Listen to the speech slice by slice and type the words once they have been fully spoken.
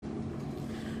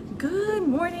Good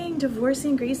morning,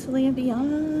 Divorcing Gracefully and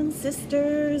Beyond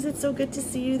sisters. It's so good to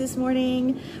see you this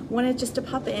morning. Wanted just to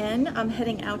pop in. I'm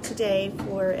heading out today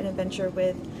for an adventure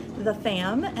with the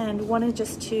fam and wanted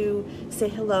just to say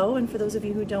hello. And for those of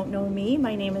you who don't know me,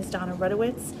 my name is Donna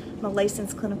Rudowitz. I'm a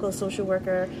licensed clinical social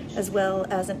worker as well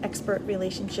as an expert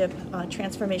relationship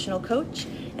transformational coach.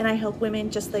 And I help women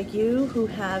just like you who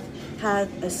have had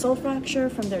a soul fracture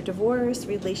from their divorce,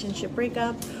 relationship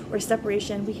breakup, or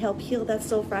separation. We help heal that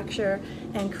soul fracture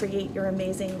and create your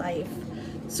amazing life.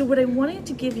 So what I wanted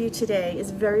to give you today is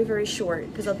very, very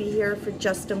short because I'll be here for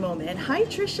just a moment. Hi,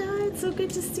 Trisha. It's so good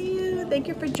to see you. Thank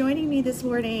you for joining me this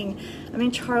morning. I'm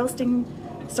in Charleston,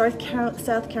 South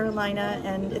Carolina,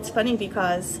 and it's funny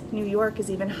because New York is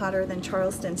even hotter than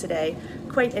Charleston today.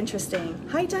 Quite interesting.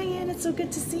 Hi, Diane. It's so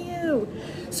good to see you.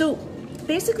 So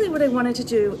basically what I wanted to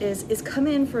do is come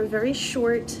in for a very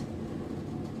short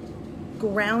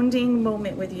grounding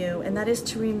moment with you, and that is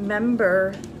to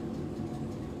remember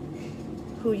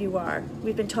who you are.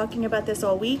 We've been talking about this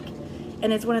all week,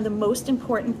 and it's one of the most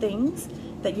important things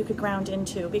that you could ground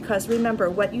into, because remember,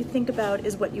 what you think about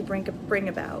is what you bring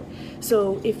about.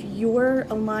 So if you're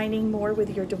aligning more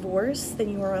with your divorce than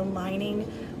you are aligning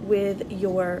with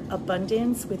your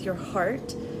abundance, with your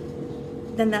heart,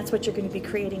 then that's what you're going to be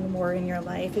creating more in your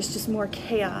life. It's just more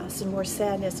chaos and more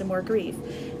sadness and more grief.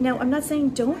 Now, I'm not saying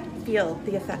don't feel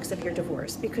the effects of your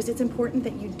divorce, because it's important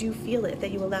that you do feel it,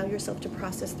 that you allow yourself to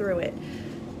process through it.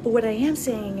 But what I am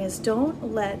saying is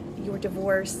don't let your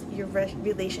divorce, your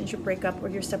relationship breakup, or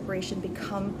your separation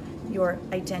become your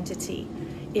identity.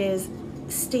 Is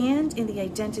stand in the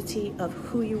identity of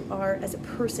who you are as a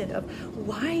person, of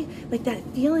why, like that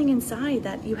feeling inside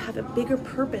that you have a bigger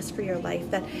purpose for your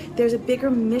life, that there's a bigger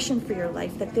mission for your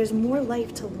life, that there's more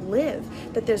life to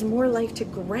live, that there's more life to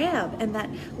grab, and that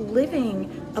living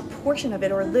a portion of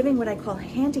it, or living what I call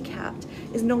handicapped,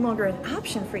 is no longer an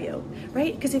option for you,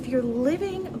 right? Because if you're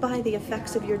living by the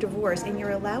effects of your divorce and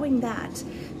you're allowing that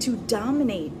to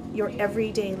dominate your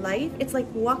everyday life, it's like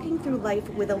walking through life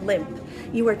with a limp.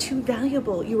 You are too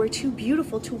valuable, you are too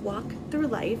beautiful to walk through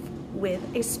life with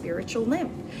a spiritual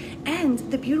limp. And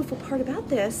the beautiful part about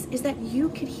this is that you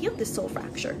can heal this soul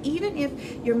fracture. Even if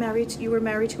you were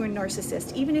married to a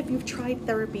narcissist, even if you've tried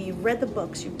therapy, you've read the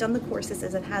books, you've done the courses,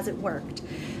 and it hasn't worked.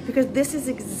 Because this is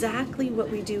exactly what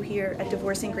we do here at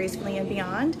Divorcing Gracefully and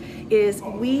Beyond, is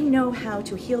we know how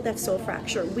to heal that soul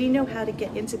fracture. We know how to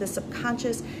get into the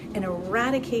subconscious and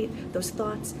eradicate those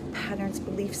thoughts, patterns,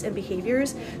 beliefs, and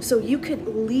behaviors. So you could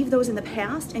leave those in the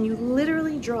past and you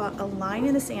literally draw a line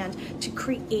in the sand to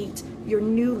create your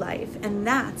new life. And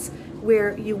that's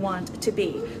where you want to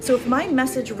be. So if my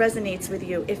message resonates with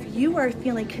you, if you are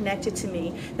feeling connected to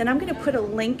me, then I'm going to put a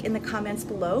link in the comments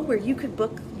below where you could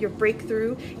book your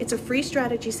breakthrough. It's a free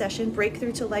strategy session,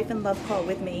 Breakthrough to Life and Love call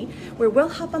with me, where we'll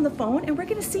hop on the phone and we're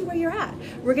going to see where you're at.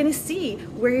 We're going to see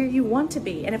where you want to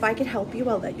be. And if I can help you,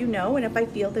 I'll let you know. And if I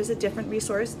feel there's a different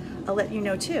resource, I'll let you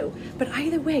know too. But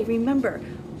either way, remember,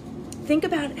 think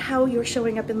about how you're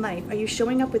showing up in life. Are you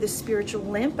showing up with a spiritual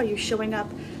limp? Are you showing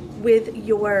up with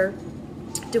your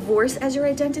divorce as your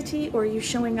identity? Or are you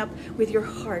showing up with your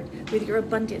heart, with your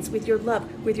abundance, with your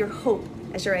love, with your hope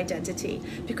as your identity?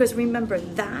 Because remember,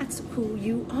 that's who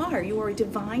you are. You are a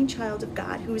divine child of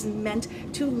God who is meant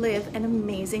to live an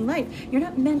amazing life. You're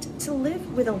not meant to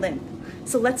live with a limp.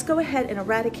 So let's go ahead and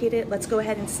eradicate it. Let's go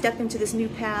ahead and step into this new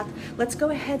path. Let's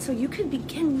go ahead so you can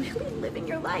begin really living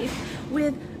your life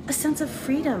with a sense of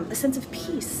freedom, a sense of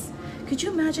peace. Could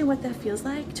you imagine what that feels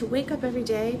like, to wake up every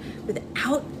day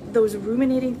without those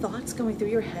ruminating thoughts going through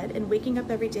your head, and waking up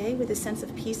every day with a sense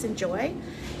of peace and joy?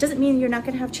 Doesn't mean you're not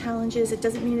going to have challenges. It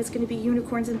doesn't mean it's going to be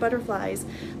unicorns and butterflies.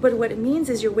 But what it means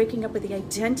is you're waking up with the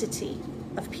identity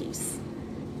of peace.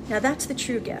 Now that's the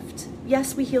true gift.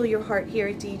 Yes, we heal your heart here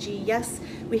at DG. Yes,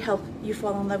 we help you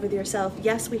fall in love with yourself.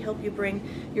 Yes, we help you bring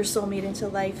your soulmate into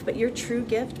life. But your true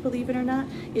gift, believe it or not,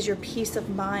 is your peace of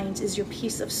mind, is your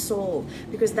peace of soul,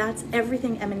 because that's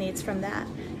everything emanates from that.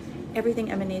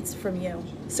 Everything emanates from you.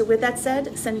 So with that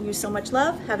said, sending you so much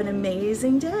love. Have an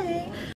amazing day.